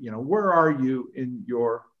 Where are you in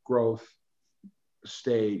your growth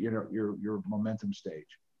stage, your momentum stage?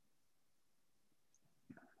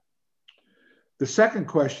 The second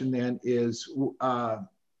question then is, and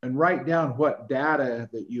write down what data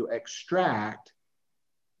that you extract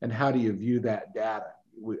and how do you view that data.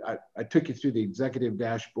 I took you through the executive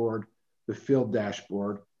dashboard, the field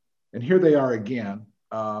dashboard, and here they are again.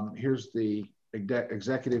 Here's the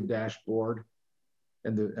executive dashboard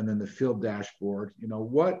and then the field dashboard.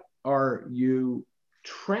 What are you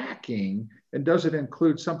tracking, and does it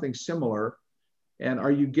include something similar? And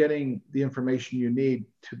are you getting the information you need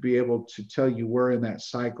to be able to tell you where in that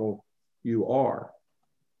cycle you are?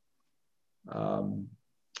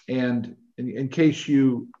 And in case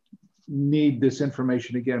you need this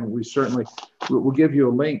information again, we'll give you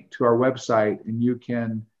a link to our website and you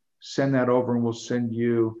can send that over and we'll send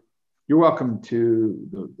you're welcome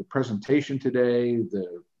to the presentation today,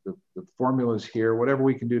 the formulas here, whatever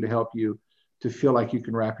we can do to help you to feel like you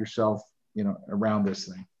can wrap yourself, around this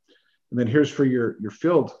thing. And then here's for your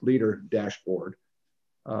field leader dashboard.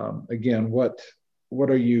 Again, what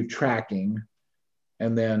are you tracking?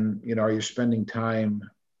 And then, are you spending time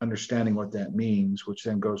understanding what that means, which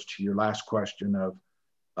then goes to your last question of,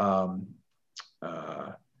 are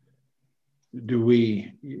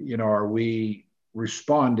we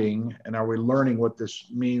responding and are we learning what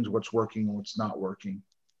this means, what's working and what's not working?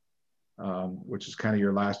 Which is kind of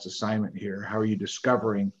your last assignment here. How are you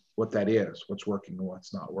discovering what that is, what's working and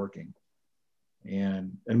what's not working?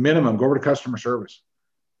 And minimum, go over to customer service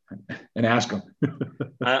and ask them.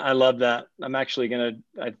 I love that. I'm actually going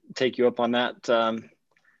to take you up on that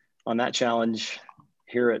challenge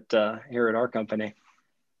here at our company.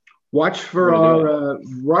 Watch for our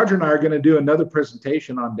Roger and I are going to do another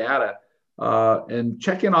presentation on data and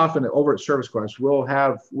check in often over at ServiceQuest.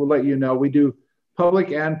 We'll let you know. We do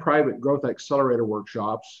public and private growth accelerator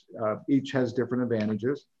workshops. Each has different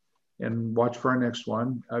advantages. And watch for our next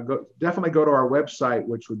one. Definitely go to our website,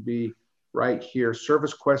 which would be right here,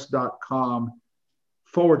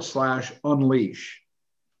 servicequest.com/unleash.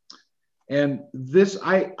 And this,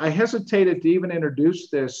 I hesitated to even introduce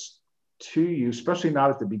this to you, especially not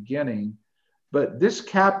at the beginning, but this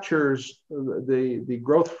captures the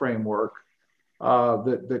growth framework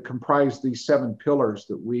that comprise these 7 pillars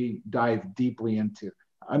that we dive deeply into.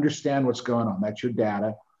 Understand what's going on. That's your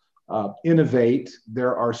data. Innovate.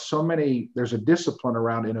 There's a discipline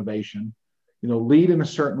around innovation. Lead in a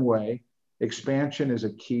certain way. Expansion is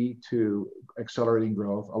a key to accelerating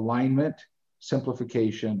growth. Alignment,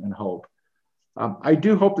 simplification, and hope. I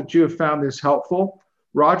do hope that you have found this helpful.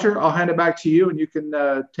 Roger, I'll hand it back to you and you can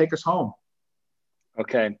take us home.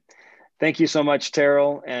 Okay. Thank you so much,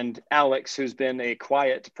 Terrell, and Alex, who's been a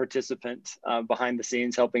quiet participant behind the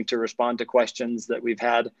scenes, helping to respond to questions that we've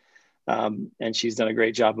had. And she's done a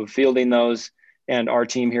great job of fielding those. And our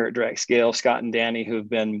team here at DirectScale, Scott and Danny, who've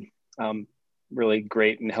been really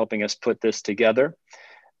great in helping us put this together.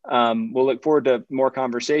 We'll look forward to more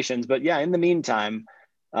conversations. But yeah, in the meantime,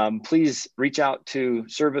 please reach out to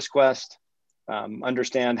ServiceQuest,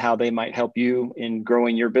 understand how they might help you in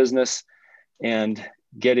growing your business and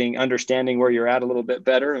understanding where you're at a little bit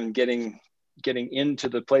better and getting into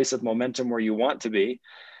the place of momentum where you want to be.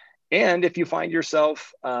 And if you find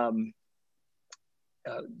yourself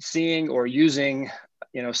seeing or using,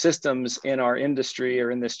 systems in our industry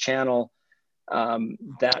or in this channel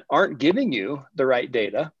that aren't giving you the right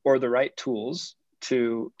data or the right tools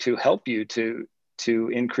to help you to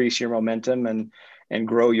increase your momentum and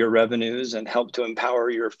grow your revenues and help to empower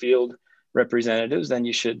your field representatives, then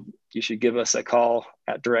you should give us a call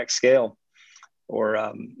at DirectScale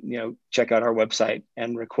or check out our website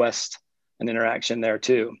and request an interaction there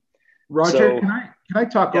too. Roger, can I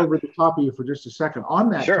talk over the top of you for just a second on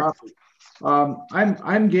that topic?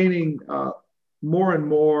 I'm gaining more and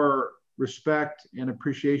more respect and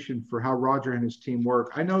appreciation for how Roger and his team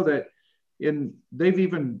work. I know that they've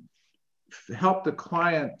even helped a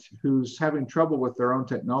client who's having trouble with their own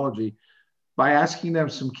technology by asking them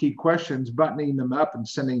some key questions, buttoning them up and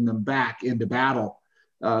sending them back into battle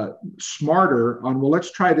smarter on, well,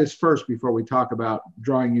 let's try this first before we talk about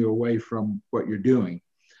drawing you away from what you're doing.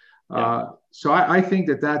 So I think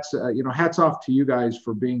that's, hats off to you guys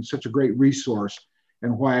for being such a great resource,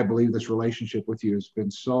 and why I believe this relationship with you has been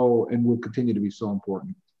so, and will continue to be so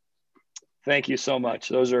important. Thank you so much.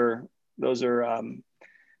 Those are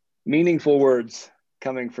meaningful words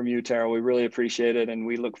coming from you, Terrell. We really appreciate it. And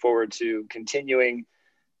we look forward to continuing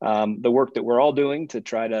the work that we're all doing to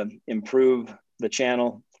try to improve the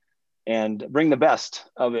channel and bring the best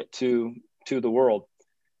of it to the world.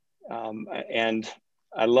 And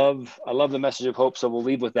I love the message of hope. So we'll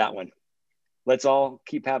leave with that one. Let's all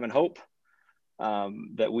keep having hope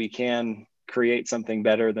that we can create something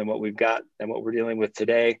better than what we've got and what we're dealing with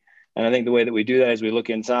today. And I think the way that we do that is we look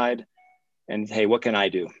inside and, hey, what can I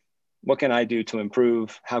do? What can I do to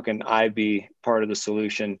improve? How can I be part of the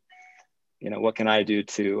solution? What can I do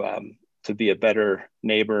to be a better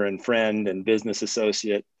neighbor and friend and business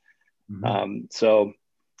associate? Mm-hmm. So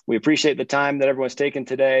we appreciate the time that everyone's taken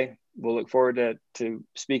today. We'll look forward to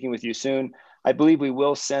speaking with you soon. I believe we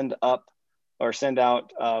will send out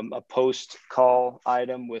a post call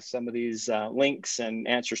item with some of these links and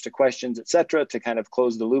answers to questions, et cetera, to kind of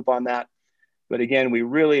close the loop on that. But again, we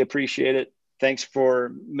really appreciate it. Thanks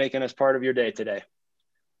for making us part of your day today.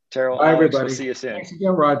 Terrell, bye, Alex, everybody. We'll see you soon. Thanks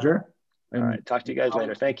again, Roger. All right. Talk to you guys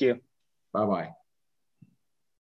later. Thank you. Bye-bye.